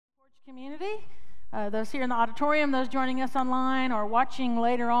community, those here in the auditorium, those joining us online or watching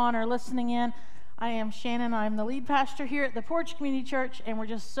later on or listening in. I am Shannon. I'm the lead pastor here at the Porch Community Church, and we're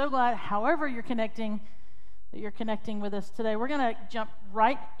just so glad, however you're connecting, that you're connecting with us today. We're going to jump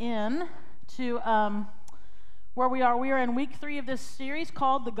right in to where we are. We are in week 3 of this series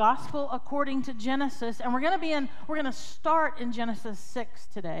called The Gospel According to Genesis, and we're going to start in Genesis 6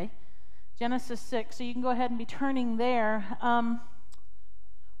 today. Genesis 6, so you can go ahead and be turning there.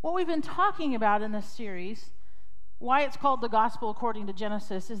 What we've been talking about in this series, why it's called The Gospel According to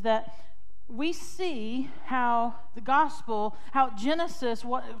Genesis, is that we see how the gospel, how Genesis,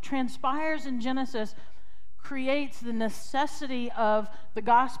 what transpires in Genesis, creates the necessity of the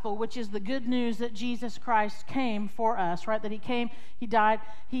gospel, which is the good news that Jesus Christ came for us, right? That he came, he died,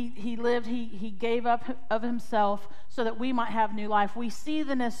 he lived, he gave up of himself so that we might have new life. We see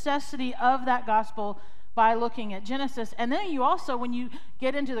the necessity of that gospel by looking at Genesis. And then you also, when you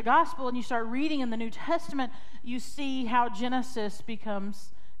get into the gospel and you start reading in the New Testament, you see how Genesis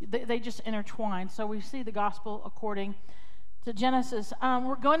becomes, they just intertwine. So we see the gospel according to Genesis.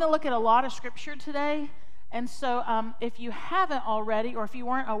 We're going to look at a lot of scripture today. And so if you haven't already, or if you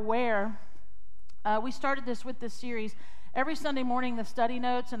weren't aware, we started this series. Every Sunday morning, the study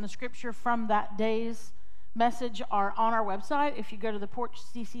notes and the scripture from that day's message are on our website. If you go to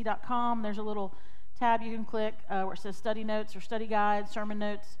theporchcc.com, there's a little tab you can click where it says study notes or study guides, sermon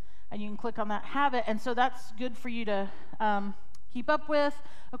notes, and you can click on that, have it. And so that's good for you to keep up with,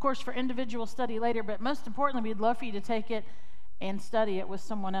 of course, for individual study later. But most importantly, we'd love for you to take it and study it with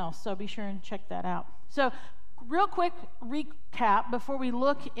someone else. So be sure and check that out. So real quick recap before we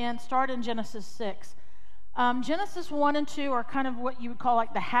look and start in Genesis 6. Genesis 1 and 2 are kind of what you would call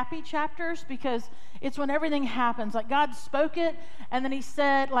like the happy chapters, because it's when everything happens. Like God spoke it, and then he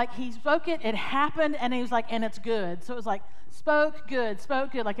said, like he spoke it, it happened, and he was like, and it's good. So it was like spoke good,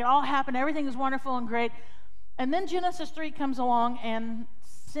 like it all happened, everything is wonderful and great. And then Genesis 3 comes along and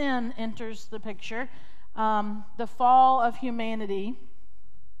sin enters the picture, the fall of humanity.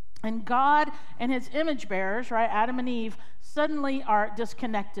 And God and his image bearers, right, Adam and Eve, suddenly are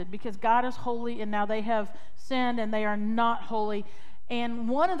disconnected because God is holy and now they have sinned and they are not holy. And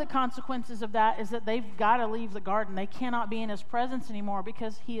one of the consequences of that is that they've got to leave the garden. They cannot be in his presence anymore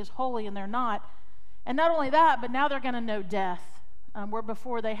because he is holy and they're not. And not only that, but now they're going to know death, where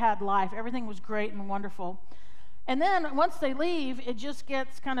before they had life. Everything was great and wonderful. And then once they leave, it just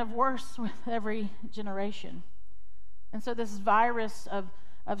gets kind of worse with every generation. And so this virus of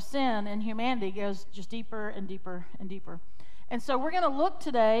sin and humanity goes just deeper and deeper and deeper. And so we're going to look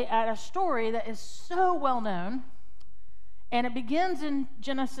today at a story that is so well known, and it begins in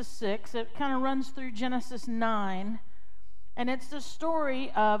Genesis 6. It kind of runs through Genesis 9, and it's the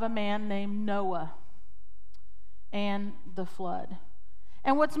story of a man named Noah and the flood.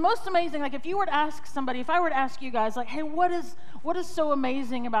 And what's most amazing, like if I were to ask you guys, like, hey, what is so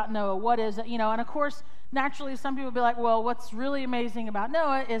amazing about Noah? What is it? And of course, naturally, some people would be like, well, what's really amazing about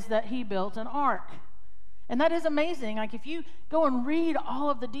Noah is that he built an ark. And that is amazing. Like if you go and read all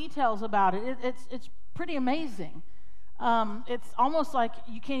of the details about it, it's pretty amazing. It's almost like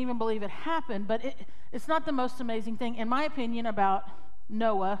you can't even believe it happened, but it's not the most amazing thing, in my opinion, about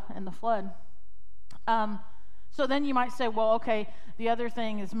Noah and the flood. So then you might say, well, okay, the other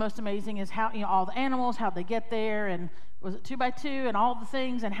thing is most amazing is how, all the animals, how'd they get there, and was it 2x2, and all the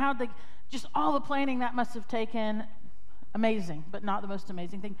things, and just all the planning that must have taken. Amazing, but not the most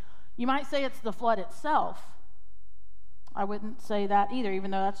amazing thing. You might say it's the flood itself. I wouldn't say that either,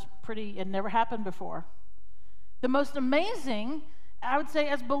 even though it never happened before. The most amazing, I would say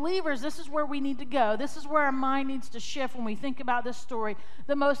as believers, this is where we need to go. This is where our mind needs to shift when we think about this story.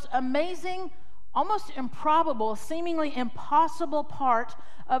 The most amazing, almost improbable, seemingly impossible part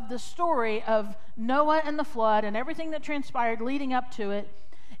of the story of Noah and the flood and everything that transpired leading up to it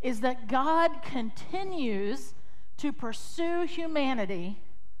is that God continues to pursue humanity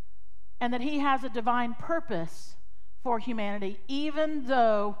and that he has a divine purpose for humanity, even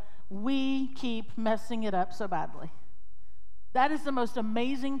though we keep messing it up so badly. That is the most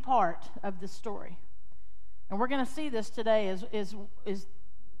amazing part of this story. And we're going to see this today is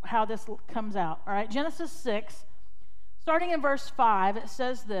how this comes out. All right, Genesis 6, starting in verse 5, it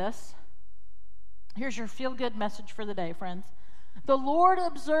says this. Here's your feel-good message for the day, friends. The Lord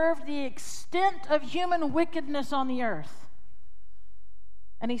observed the extent of human wickedness on the earth,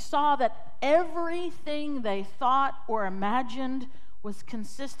 and he saw that everything they thought or imagined was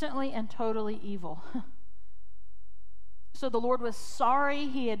consistently and totally evil. So the Lord was sorry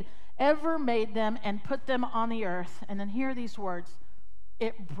he had ever made them and put them on the earth. And then hear these words.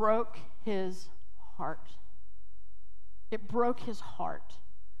 It broke his heart. It broke his heart.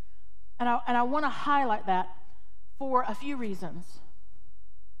 And I want to highlight that for a few reasons.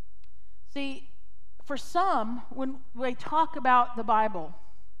 See, for some, when they talk about the Bible,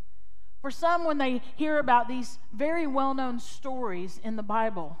 for some, when they hear about these very well-known stories in the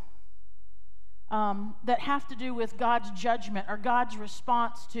Bible that have to do with God's judgment or God's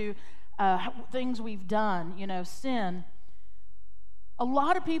response to things we've done, sin, a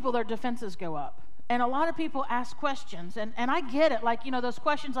lot of people, their defenses go up. And a lot of people ask questions, and I get it, like, those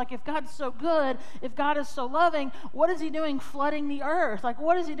questions like, if God's so good, if God is so loving, what is he doing flooding the earth? Like,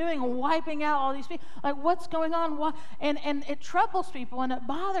 what is he doing wiping out all these people? Like, what's going on? And it troubles people, and it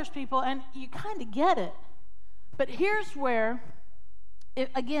bothers people, and you kind of get it. But here's where,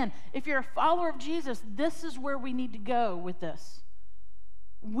 again, if you're a follower of Jesus, this is where we need to go with this.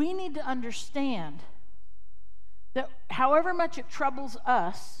 We need to understand that however much it troubles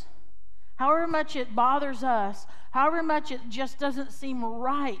us, however much it bothers us, however much it just doesn't seem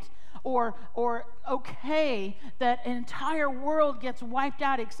right or okay that an entire world gets wiped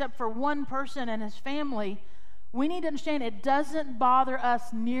out except for one person and his family, we need to understand it doesn't bother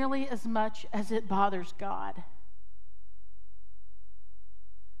us nearly as much as it bothers God.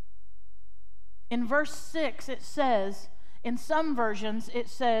 In verse 6, it says, in some versions, it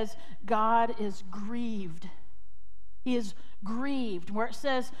says, God is grieved. He is grieved, where it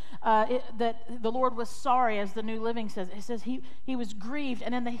says that the Lord was sorry, as the New Living says. It says he was grieved.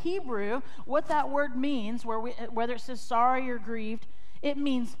 And in the Hebrew, what that word means, whether it says sorry or grieved, it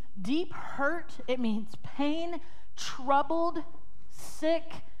means deep hurt, it means pain, troubled,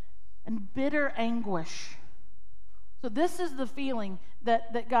 sick, and bitter anguish. So this is the feeling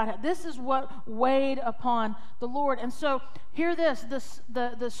that God had. This is what weighed upon the Lord. And so hear this,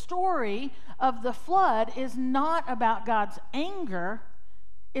 the story of the flood is not about God's anger.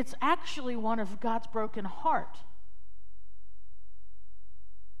 It's actually one of God's broken heart.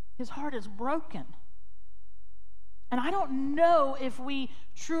 His heart is broken. And I don't know if we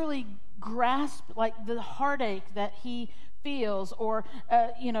truly grasp like the heartache that he feels or,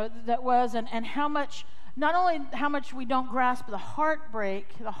 that was, and how much, not only how much we don't grasp the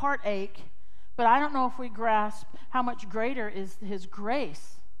heartbreak, the heartache, but I don't know if we grasp how much greater is his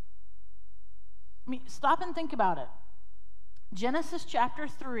grace. I mean, stop and think about it. Genesis chapter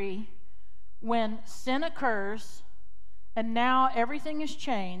 3, when sin occurs and now everything is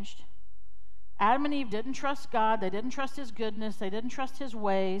changed, Adam and Eve didn't trust God. They didn't trust his goodness. They didn't trust his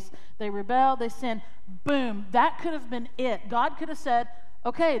ways. They rebelled. They sinned. Boom. That could have been it. God could have said,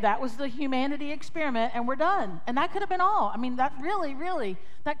 okay, that was the humanity experiment and we're done. And that could have been all. I mean, that really,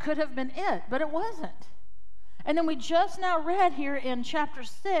 that could have been it. But it wasn't. And then we just now read here in chapter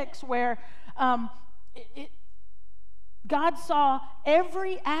 6 where God saw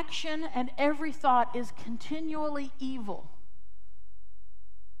every action and every thought is continually evil.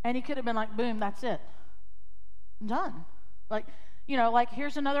 And he could have been like, boom, that's it. I'm done. Like,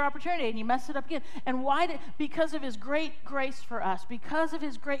 here's another opportunity, and you mess it up again. And why because of his great grace for us, because of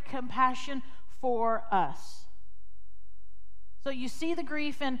his great compassion for us. So you see the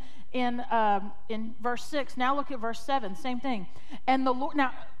grief in verse 6. Now look at verse 7, same thing. And the Lord,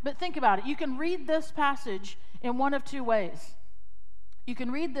 but think about it. You can read this passage in one of two ways. You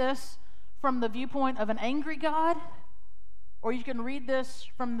can read this from the viewpoint of an angry God, or you can read this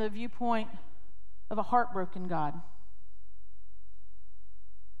from the viewpoint of a heartbroken God.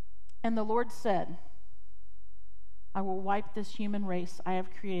 And the Lord said, I will wipe this human race I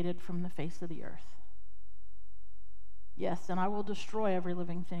have created from the face of the earth. Yes, and I will destroy every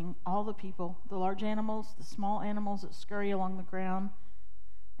living thing, all the people, the large animals, the small animals that scurry along the ground,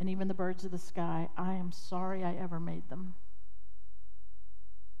 and even the birds of the sky. I am sorry I ever made them.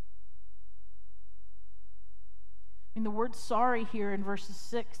 I mean, the word sorry here in verses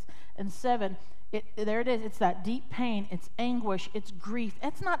 6 and 7, there it is. It's that deep pain. It's anguish. It's grief.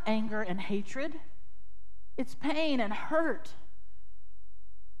 It's not anger and hatred. It's pain and hurt.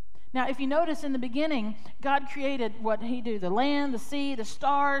 Now, if you notice in the beginning, God created what he do? The land, the sea, the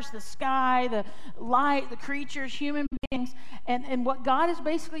stars, the sky, the light, the creatures, human beings. And what God is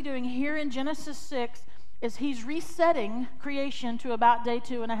basically doing here in Genesis 6 is he's resetting creation to about day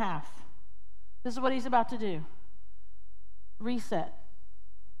 2.5. This is what he's about to do. Reset.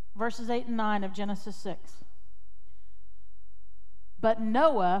 Verses 8 and 9 of Genesis 6. But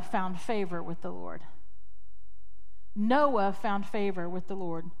Noah found favor with the Lord. Noah found favor with the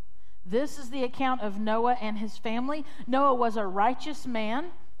Lord. This is the account of Noah and his family. Noah was a righteous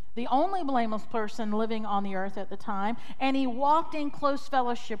man, the only blameless person living on the earth at the time, and he walked in close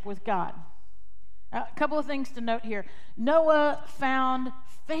fellowship with God. Now, a couple of things to note here. Noah found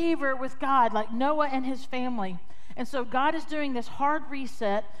favor with God, like Noah and his family. And so God is doing this hard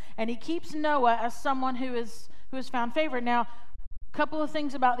reset, and he keeps Noah as someone who is found favor. Now, a couple of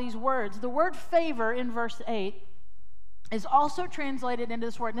things about these words. The word favor in verse 8 is also translated into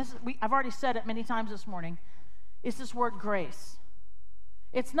this word, and I've already said it many times this morning. It's this word grace.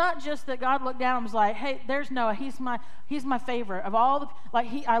 It's not just that God looked down and was like, hey, there's Noah. He's my favorite of all the,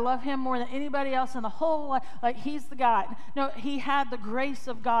 I love him more than anybody else in the whole life. Like, he's the guy. No, he had the grace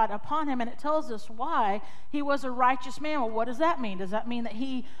of God upon him, and it tells us why he was a righteous man. Well, what does that mean? Does that mean that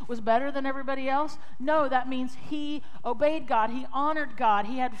he was better than everybody else? No, that means he obeyed God. He honored God.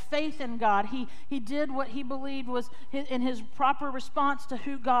 He had faith in God. He did what he believed was in his proper response to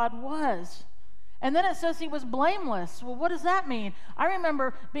who God was. And then it says he was blameless. Well, what does that mean? I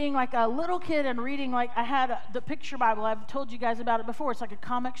remember being like a little kid and reading, I had the picture Bible. I've told you guys about it before. It's like a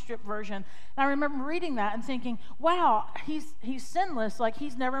comic strip version. And I remember reading that and thinking, wow, he's sinless. Like,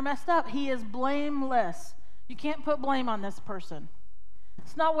 he's never messed up. He is blameless. You can't put blame on this person.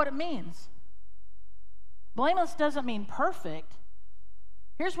 It's not what it means. Blameless doesn't mean perfect.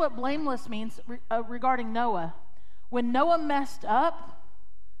 Here's what blameless means regarding Noah. When Noah messed up,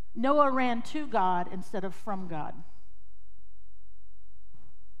 Noah ran to God instead of from God.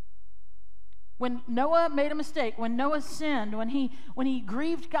 When Noah made a mistake, when Noah sinned, when he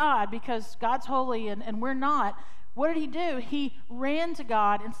grieved God because God's holy and we're not, what did he do? He ran to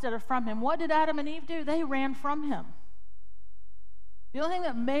God instead of from him. What did Adam and Eve do? They ran from him. The only thing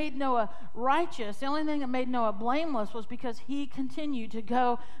that made Noah righteous, the only thing that made Noah blameless was because he continued to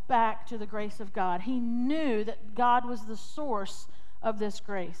go back to the grace of God. He knew that God was the source of this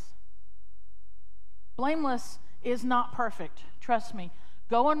grace. Blameless is not perfect, trust me.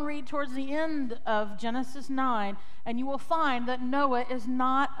 Go and read towards the end of Genesis 9, and you will find that Noah is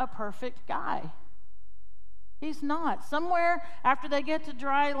not a perfect guy. He's not. Somewhere after they get to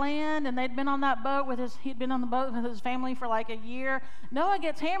dry land and they'd been on that boat he'd been on the boat with his family for like a year, Noah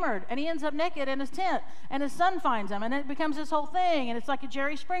gets hammered and he ends up naked in his tent, and his son finds him, and it becomes this whole thing, and it's like a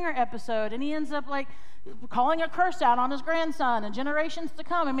Jerry Springer episode, and he ends up like calling a curse out on his grandson and generations to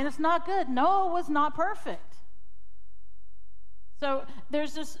come. I mean, it's not good. Noah was not perfect. So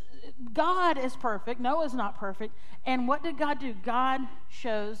there's this, God is perfect, Noah's not perfect, and what did God do? God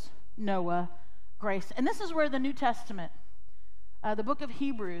shows Noah grace. And this is where the New Testament, the book of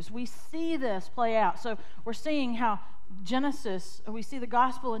Hebrews, we see this play out. So we're seeing how Genesis, we see the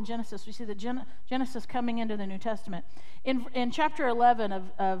gospel in Genesis, we see the Genesis coming into the New Testament. In chapter 11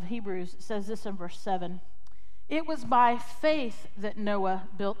 of Hebrews, it says this in verse 7, "It was by faith that Noah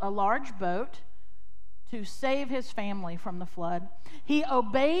built a large boat to save his family from the flood. He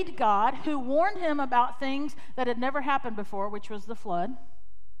obeyed God, who warned him about things that had never happened before, which was the flood.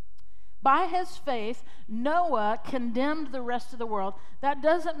 By his faith, Noah condemned the rest of the world." That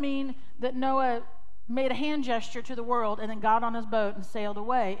doesn't mean that Noah made a hand gesture to the world and then got on his boat and sailed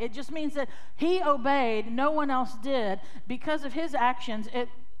away. It just means that he obeyed, no one else did. Because of his actions,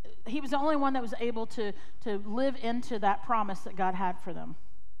 he was the only one that was able to live into that promise that God had for them.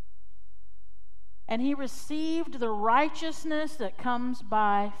 And he received the righteousness that comes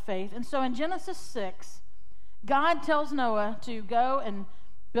by faith. And so in Genesis 6, God tells Noah to go and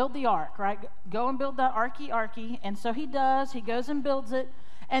build the ark, right? Go and build that arky. And so he does. He goes and builds it.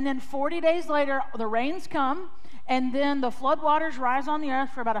 And then 40 days later, the rains come. And then the floodwaters rise on the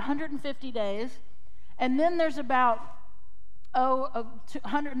earth for about 150 days. And then there's about,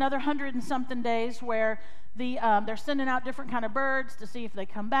 another 100 and something days where they're sending out different kind of birds to see if they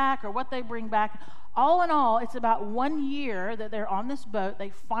come back or what they bring back. All in all, it's about 1 year that they're on this boat. They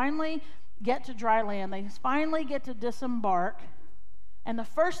finally get to dry land. They finally get to disembark. And the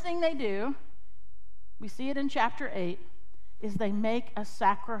first thing they do, we see it in chapter 8, is they make a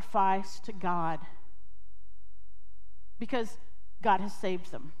sacrifice to God because God has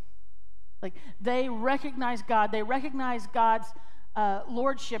saved them. Like, they recognize God. They recognize God's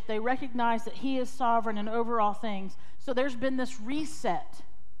lordship. They recognize that he is sovereign and over all things. So there's been this reset.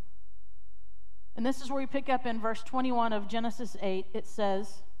 And this is where we pick up in verse 21 of Genesis 8. It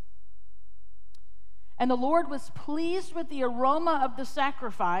says, "And the Lord was pleased with the aroma of the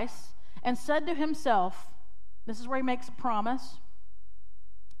sacrifice and said to himself," this is where he makes a promise,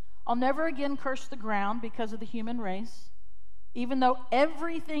 "I'll never again curse the ground because of the human race, even though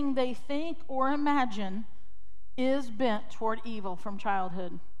everything they think or imagine is bent toward evil from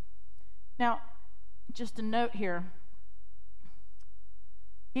childhood." Now, just a note here.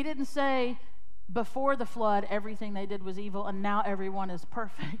 He didn't say before the flood everything they did was evil and now everyone is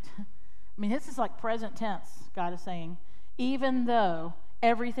perfect. I mean, this is like present tense, God is saying. Even though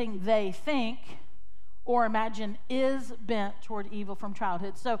everything they think or imagine is bent toward evil from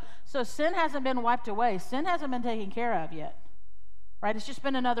childhood. So sin hasn't been wiped away. Sin hasn't been taken care of yet, right? It's just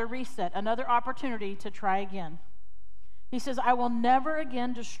been another reset, another opportunity to try again. He says, I will never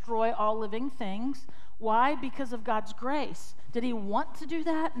again destroy all living things. Why? Because of God's grace. Did he want to do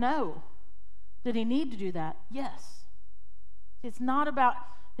that? No. Did he need to do that? Yes. It's not about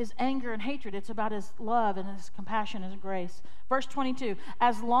his anger and hatred. It's about his love and his compassion and his grace. Verse 22,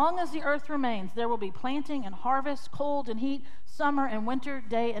 as long as the earth remains, there will be planting and harvest, cold and heat, summer and winter,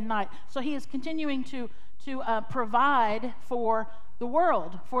 day and night. So he is continuing to provide for the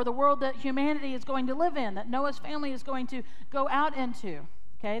world that humanity is going to live in, that Noah's family is going to go out into.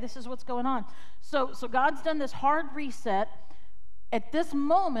 Okay, this is what's going on. So God's done this hard reset. At this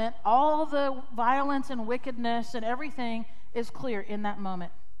moment, all the violence and wickedness and everything is clear in that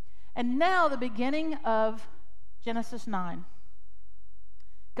moment. And now the beginning of Genesis 9.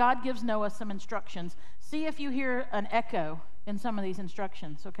 God gives Noah some instructions. See if you hear an echo in some of these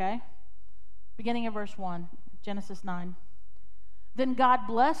instructions, okay? Beginning of verse 1, Genesis 9. Then God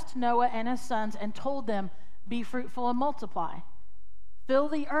blessed Noah and his sons and told them, be fruitful and multiply. Fill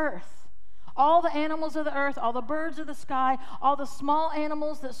the earth. All the animals of the earth, all the birds of the sky, all the small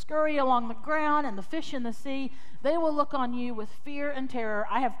animals that scurry along the ground and the fish in the sea, they will look on you with fear and terror.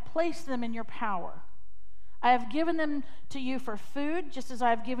 I have placed them in your power. I have given them to you for food, just as I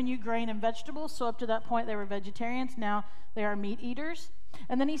have given you grain and vegetables. So up to that point, they were vegetarians. Now they are meat eaters.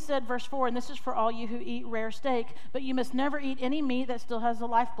 And then he said, verse 4, and this is for all you who eat rare steak, but you must never eat any meat that still has the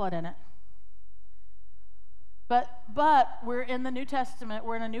lifeblood in it. But we're in the New Testament.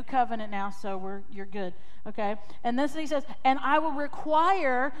 We're in a new covenant now, so you're good, okay? And this he says, and I will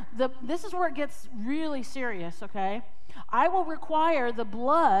require this is where it gets really serious, okay? I will require the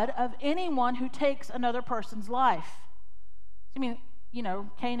blood of anyone who takes another person's life. I mean,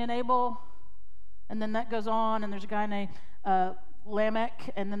 Cain and Abel, and then that goes on, and there's a guy named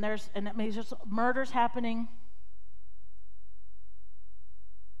Lamech, and then there's just murders happening.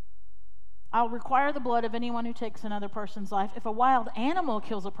 I'll require the blood of anyone who takes another person's life. If a wild animal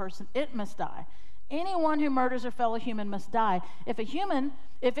kills a person, it must die. Anyone who murders a fellow human must die. If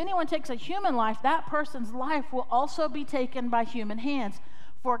anyone takes a human life, that person's life will also be taken by human hands.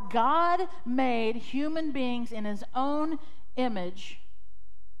 For God made human beings in his own image.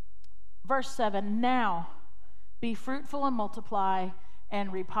 Verse 7, now be fruitful and multiply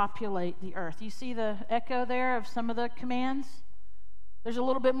and repopulate the earth. You see the echo there of some of the commands? There's a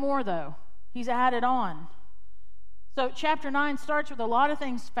little bit more, though. He's added on. So chapter 9 starts with a lot of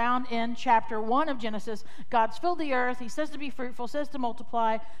things found in chapter 1 of Genesis. God's filled the earth. He says to be fruitful, says to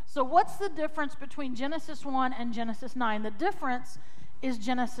multiply. So what's the difference between Genesis 1 and Genesis 9? The difference is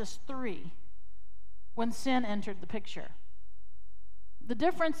Genesis 3, when sin entered the picture. The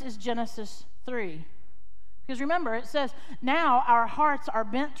difference is Genesis 3. Because remember, it says, now our hearts are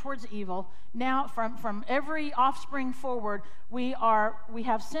bent towards evil. Now from every offspring forward, we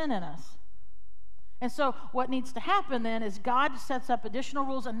have sin in us. And so what needs to happen then is God sets up additional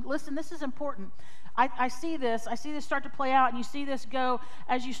rules. And listen, this is important. I see this start to play out, and you see this go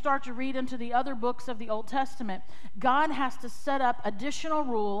as you start to read into the other books of the Old Testament. God has to set up additional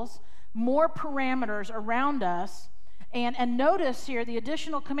rules, more parameters around us. And notice here the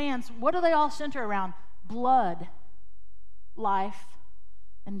additional commands, what do they all center around? Blood, life,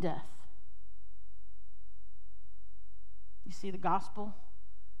 and death. You see the gospel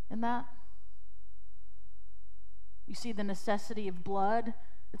in that? You see the necessity of blood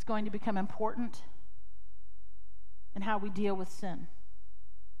that's going to become important in how we deal with sin.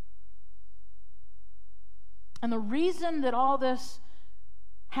 And the reason that all this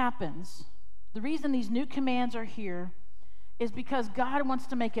happens, the reason these new commands are here, is because God wants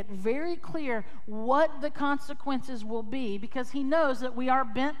to make it very clear what the consequences will be, because he knows that we are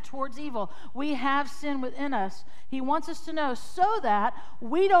bent towards evil. We have sin within us. He wants us to know so that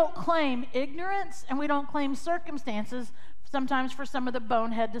we don't claim ignorance and we don't claim circumstances sometimes for some of the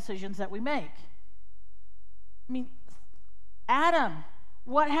bonehead decisions that we make. I mean, Adam,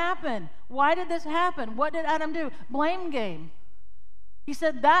 what happened? Why did this happen? What did Adam do? Blame game. He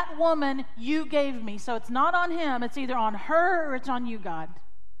said, that woman you gave me. So it's not on him. It's either on her or it's on you, God.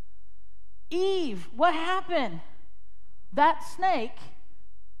 Eve, what happened? That snake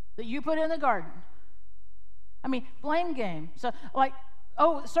that you put in the garden. I mean, blame game. So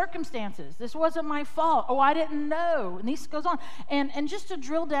circumstances. This wasn't my fault. Oh, I didn't know. And this goes on. And just to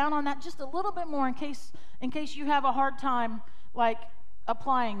drill down on that just a little bit more in case you have a hard time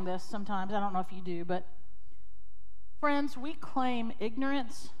applying this sometimes. I don't know if you do, but friends, we claim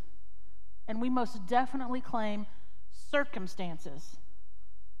ignorance, and we most definitely claim circumstances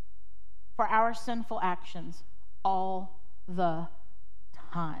for our sinful actions all the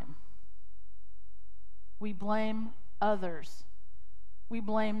time. We blame others. We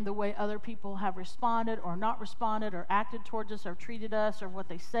blame the way other people have responded or not responded or acted towards us or treated us or what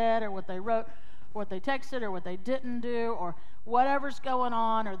they said or what they wrote or what they texted or what they didn't do or whatever's going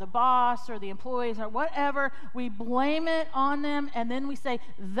on, or the boss or the employees or whatever. We blame it on them, and then we say,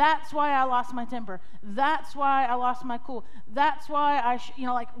 that's why I lost my temper. That's why I lost my cool. That's why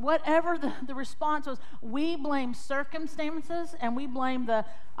like whatever the response was, we blame circumstances and we blame the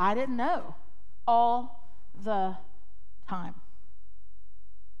I didn't know all the time.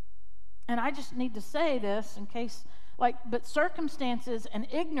 And I just need to say this in case, but circumstances and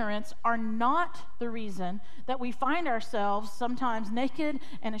ignorance are not the reason that we find ourselves sometimes naked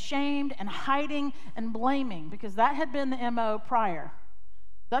and ashamed and hiding and blaming, because that had been the MO prior.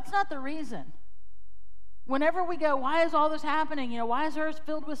 That's not the reason. Whenever we go, why is all this happening? Why is earth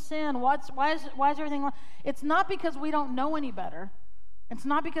filled with sin? Why is everything wrong? It's not because we don't know any better. It's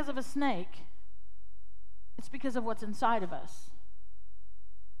not because of a snake. It's because of what's inside of us.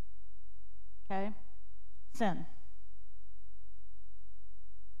 Okay? Sin.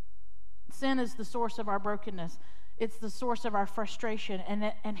 Sin is the source of our brokenness. It's the source of our frustration.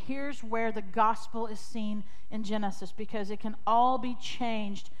 And here's where the gospel is seen in Genesis, because it can all be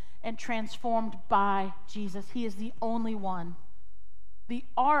changed and transformed by Jesus. He is the only one. The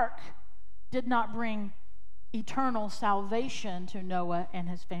ark did not bring eternal salvation to Noah and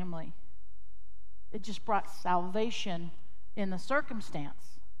his family. It just brought salvation in the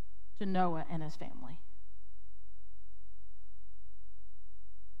circumstance to Noah and his family.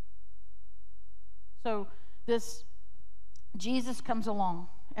 So this Jesus comes along,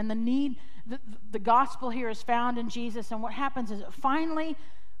 and the gospel here is found in Jesus. And what happens is, finally,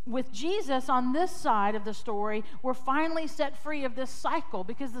 with Jesus on this side of the story, we're finally set free of this cycle,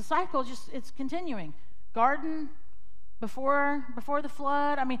 because the cycle it's continuing. Garden before the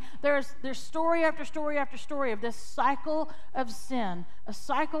flood. I mean, there's story after story after story of this cycle of sin, a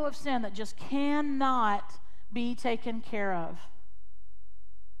cycle of sin that just cannot be taken care of.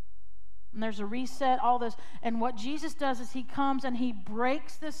 And there's a reset, all this. And what Jesus does is he comes and he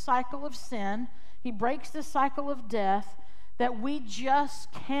breaks this cycle of sin. He breaks this cycle of death that we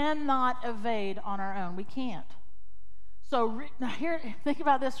just cannot evade on our own. We can't. So now here, think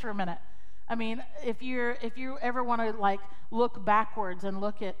about this for a minute. I mean, if you ever want to look backwards and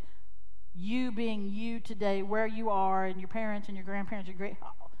look at you being you today, where you are, and your parents and your grandparents, your great.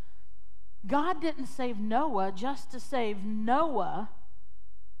 God didn't save Noah just to save Noah.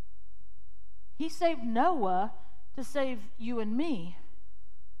 He saved Noah to save you and me.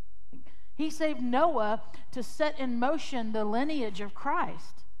 He saved Noah to set in motion the lineage of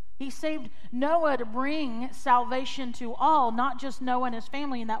Christ. He saved Noah to bring salvation to all, not just Noah and his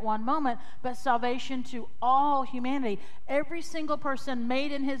family in that one moment, but salvation to all humanity. Every single person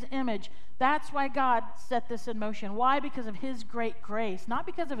made in his image. That's why God set this in motion. Why? Because of his great grace, not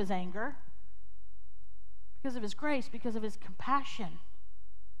because of his anger. Because of his grace, because of his compassion.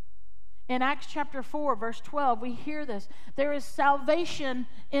 In Acts chapter 4, verse 12, we hear this. There is salvation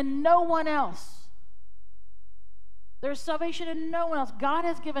in no one else. There is salvation in no one else. God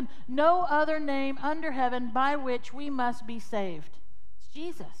has given no other name under heaven by which we must be saved. It's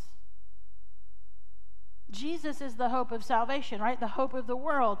Jesus. Jesus is the hope of salvation, right? The hope of the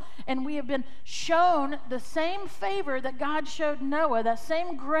world. And we have been shown the same favor that God showed Noah, that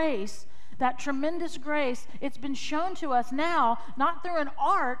same grace, that tremendous grace. It's been shown to us now, not through an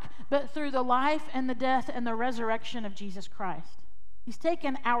ark, but through the life and the death and the resurrection of Jesus Christ. He's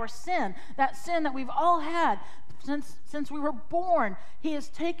taken our sin, that sin that we've all had since we were born. He has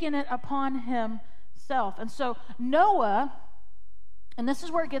taken it upon himself. And so Noah, and this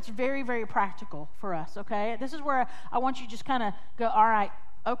is where it gets very, very practical for us, okay? This is where I want you to just kind of go, all right,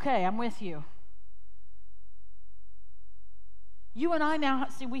 okay, I'm with you. You and I now,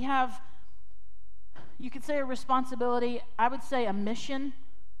 see, we have, you could say a responsibility, I would say a mission.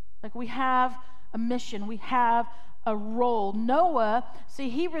 Like we have a mission, we have a role. Noah, see,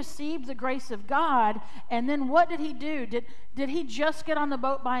 he received the grace of God, and then what did he do? Did he just get on the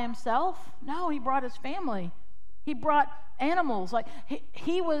boat by himself? No, he brought his family. He brought animals. Like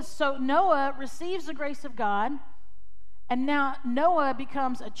so Noah receives the grace of God, and now Noah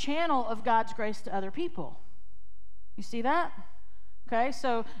becomes a channel of God's grace to other people. You see that? Okay,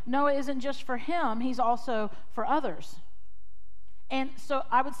 so Noah isn't just for him, he's also for others. And so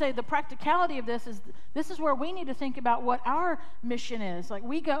I would say the practicality of this is where we need to think about what our mission is. Like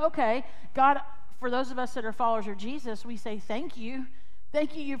we go, okay, God, for those of us that are followers of Jesus, we say, thank you.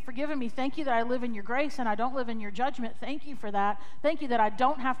 Thank you, you've forgiven me. Thank you that I live in your grace and I don't live in your judgment. Thank you for that. Thank you that I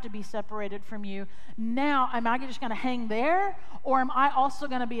don't have to be separated from you. Now, am I just going to hang there, or am I also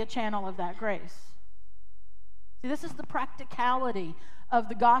going to be a channel of that grace? See, this is the practicality of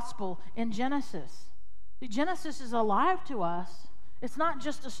the gospel in Genesis. See, Genesis is alive to us. It's not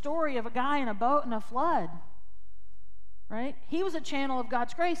just a story of a guy in a boat and a flood. Right? He was a channel of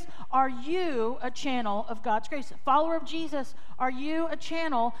God's grace. Are you a channel of God's grace? Follower of Jesus, are you a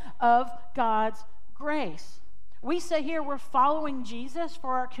channel of God's grace? We say here we're following Jesus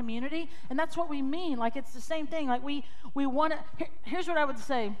for our community, and that's what we mean. Like, it's the same thing. Like, we want to... Here's what I would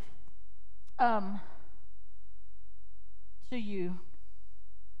say to you.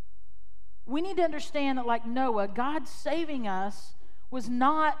 We need to understand that, like Noah, God saving us was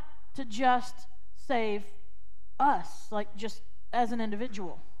not to just save us, like just as an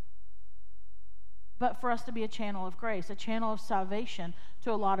individual, but for us to be a channel of grace, a channel of salvation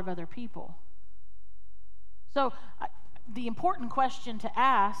to a lot of other people. So the important question to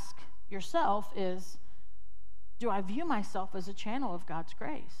ask yourself is, do I view myself as a channel of God's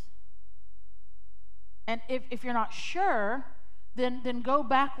grace? And if you're not sure, then go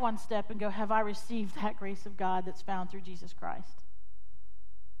back one step and go, have I received that grace of God that's found through Jesus Christ?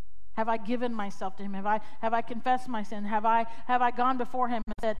 Have I given myself to him? Have I confessed my sin? Have I gone before him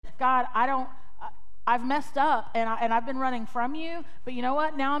and said, God, I've messed up and I've been running from you, but you know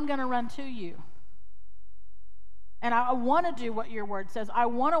what? Now I'm going to run to you. And I want to do what your word says. I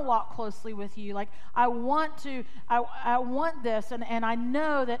want to walk closely with you. Like, I want this, and I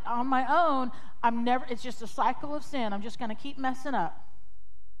know that on my own, it's just a cycle of sin. I'm just going to keep messing up.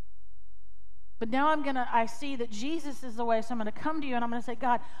 But now I see that Jesus is the way, so I'm going to come to you and I'm going to say,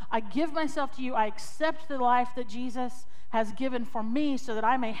 God, I give myself to you. I accept the life that Jesus has given for me so that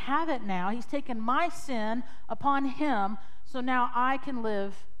I may have it now. He's taken my sin upon him, so now I can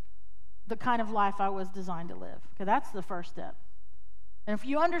live the kind of life I was designed to live. Okay, that's the first step. And if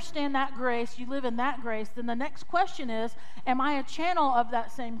you understand that grace, you live in that grace, then the next question is, am I a channel of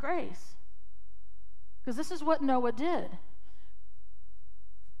that same grace? Because this is what Noah did.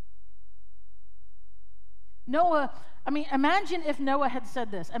 Noah, imagine if Noah had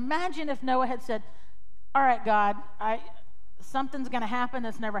said this. Imagine if Noah had said, all right, God, something's going to happen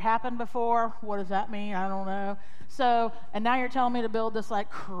that's never happened before. What does that mean? I don't know. So, and now you're telling me to build this like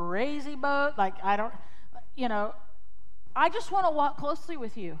crazy boat. Like, I just want to walk closely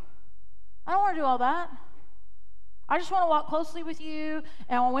with you. I don't want to do all that. I just want to walk closely with you,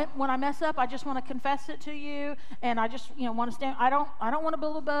 and when I mess up, I just want to confess it to you, and I just want to stand. I don't want to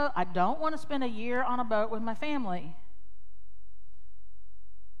build a boat. I don't want to spend a year on a boat with my family,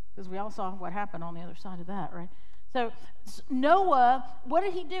 because we all saw what happened on the other side of that, right? So Noah, what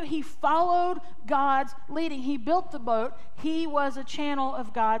did he do? He followed God's leading. He built the boat. He was a channel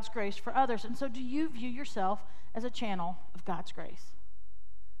of God's grace for others. And so do you view yourself as a channel of God's grace?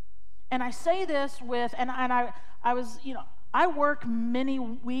 And I say this I work many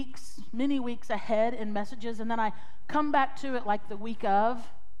weeks ahead in messages, and then I come back to it like the week of.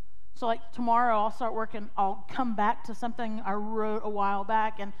 So like tomorrow I'll come back to something I wrote a while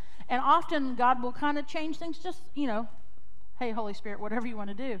back, and often God will kind of change things, just, hey, Holy Spirit, whatever you want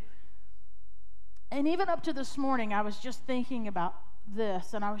to do. And even up to this morning, I was just thinking about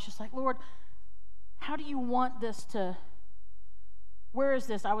this, and I was just like, Lord, how do you want this to... Where is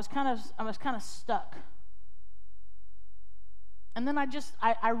this? I was kind of stuck. And then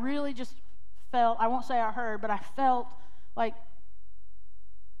I really just felt, I won't say I heard, but I felt like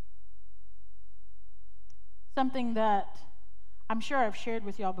something that I'm sure I've shared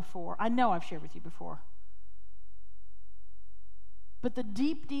with y'all before. I know I've shared with you before. But the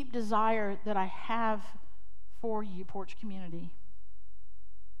deep, deep desire that I have for you, Porch community,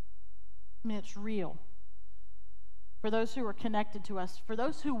 it's real. For those who are connected to us, for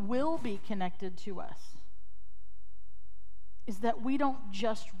those who will be connected to us, is that we don't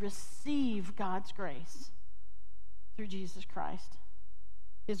just receive God's grace through Jesus Christ,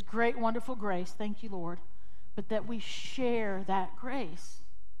 his great, wonderful grace, thank you, Lord, but that we share that grace,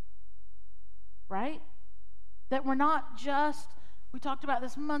 right? That we're not just, we talked about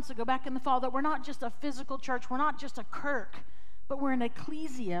this months ago, back in the fall, that we're not just a physical church, we're not just a kirk, but we're an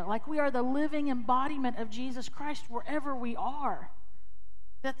ecclesia, like we are the living embodiment of Jesus Christ wherever we are.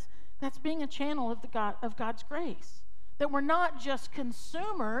 That's being a channel of God's grace. That we're not just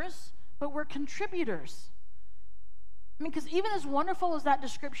consumers, but we're contributors. Because even as wonderful as that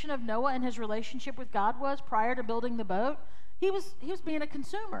description of Noah and his relationship with God was prior to building the boat, he was being a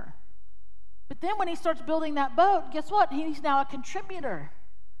consumer. But then when he starts building that boat, guess what? He's now a contributor.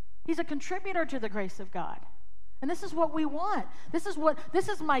 He's a contributor to the grace of God. And this is what we want. This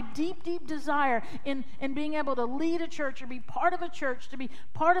is my deep, deep desire in being able to lead a church or be part of a church, to be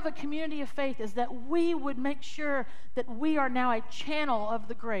part of a community of faith, is that we would make sure that we are now a channel of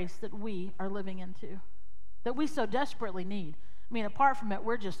the grace that we are living into, that we so desperately need. I mean, apart from it,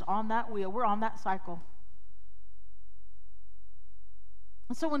 we're just on that wheel. We're on that cycle.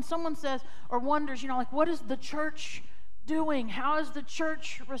 And so when someone says or wonders, like, what is the church doing? How is the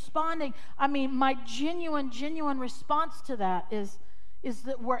church responding? I mean, my genuine response to that is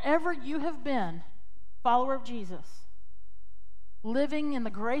that wherever you have been, follower of Jesus, living in the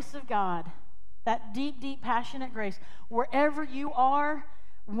grace of God, that deep, deep, passionate grace, wherever you are,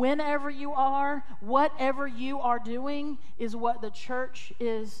 whenever you are, whatever you are doing is what the church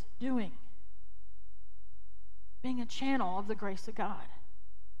is doing. Being a channel of the grace of God.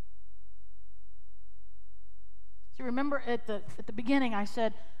 So remember at the beginning I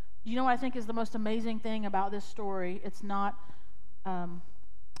said, what I think is the most amazing thing about this story? It's not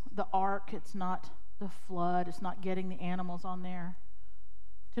the ark, it's not the flood, it's not getting the animals on there.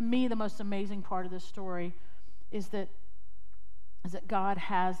 To me, the most amazing part of this story is that God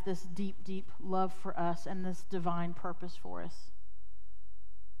has this deep, deep love for us and this divine purpose for us.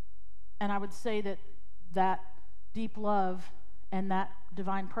 And I would say that deep love and that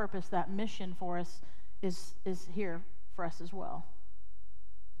divine purpose, that mission for us, is here for us as well,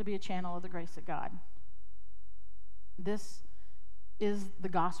 to be a channel of the grace of God. This is the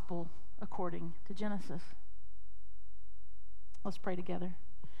gospel according to Genesis. Let's pray together.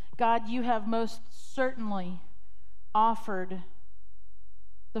 God, you have most certainly offered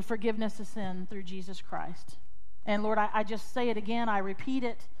the forgiveness of sin through Jesus Christ. And Lord, I just say it again, I repeat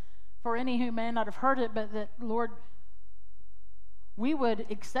it for any who may not have heard it, but that, Lord, we would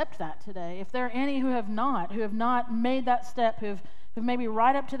accept that today. If there are any who have not made that step, who've maybe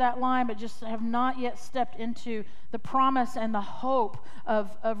right up to that line, but just have not yet stepped into the promise and the hope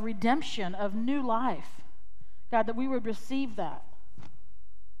of redemption, of new life, God, that we would receive that.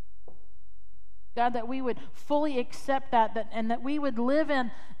 God, that we would fully accept that, and that we would live in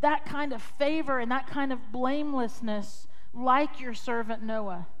that kind of favor and that kind of blamelessness like your servant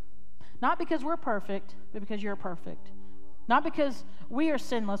Noah. Not because we're perfect, but because you're perfect. Not because we are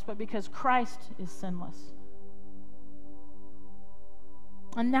sinless, but because Christ is sinless.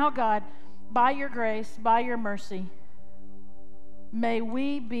 And now, God, by your grace, by your mercy, may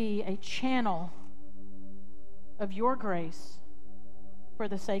we be a channel of your grace for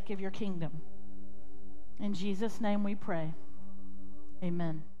the sake of your kingdom. In Jesus' name we pray.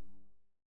 Amen.